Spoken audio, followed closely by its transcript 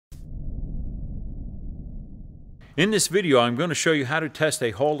In this video, I'm going to show you how to test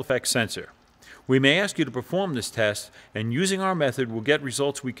a Hall effect sensor. We may ask you to perform this test, and using our method, we'll get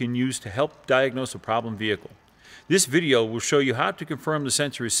results we can use to help diagnose a problem vehicle. This video will show you how to confirm the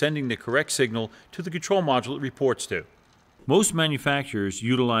sensor is sending the correct signal to the control module it reports to. Most manufacturers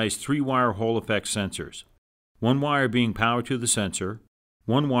utilize 3-wire Hall effect sensors. 1 wire being power to the sensor,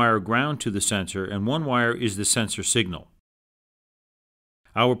 1 wire ground to the sensor, and 1 wire is the sensor signal.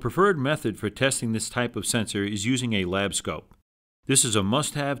 Our preferred method for testing this type of sensor is using a lab scope. This is a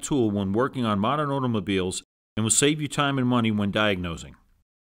must-have tool when working on modern automobiles and will save you time and money when diagnosing.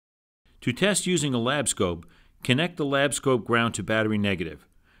 To test using a lab scope, connect the lab scope ground to battery negative.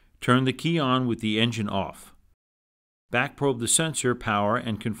 Turn the key on with the engine off. Back probe the sensor power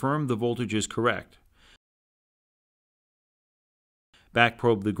and confirm the voltage is correct. Back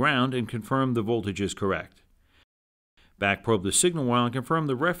probe the ground and confirm the voltage is correct. Back probe the signal wire and confirm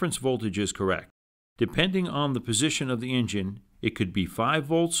the reference voltage is correct. Depending on the position of the engine, it could be 5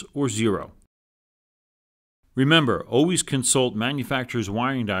 volts or 0. Remember, always consult manufacturer's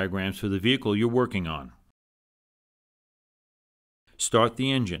wiring diagrams for the vehicle you're working on. Start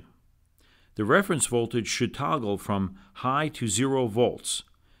the engine. The reference voltage should toggle from high to 0 volts.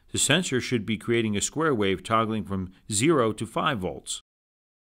 The sensor should be creating a square wave toggling from 0 to 5 volts.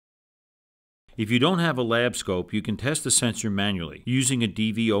 If you don't have a lab scope, you can test the sensor manually using a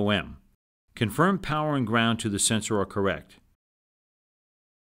DVOM. Confirm power and ground to the sensor are correct.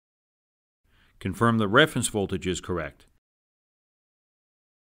 Confirm the reference voltage is correct.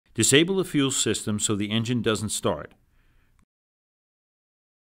 Disable the fuel system so the engine doesn't start.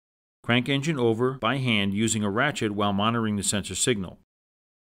 Crank engine over by hand using a ratchet while monitoring the sensor signal.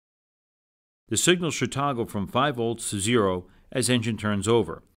 The signal should toggle from 5 volts to 0 as engine turns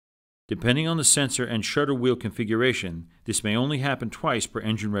over. Depending on the sensor and shutter wheel configuration, this may only happen twice per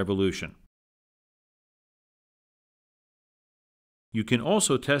engine revolution. You can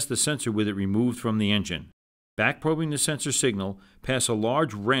also test the sensor with it removed from the engine. Back probing the sensor signal, pass a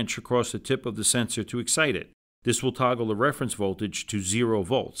large wrench across the tip of the sensor to excite it. This will toggle the reference voltage to 0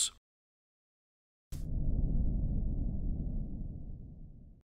 volts.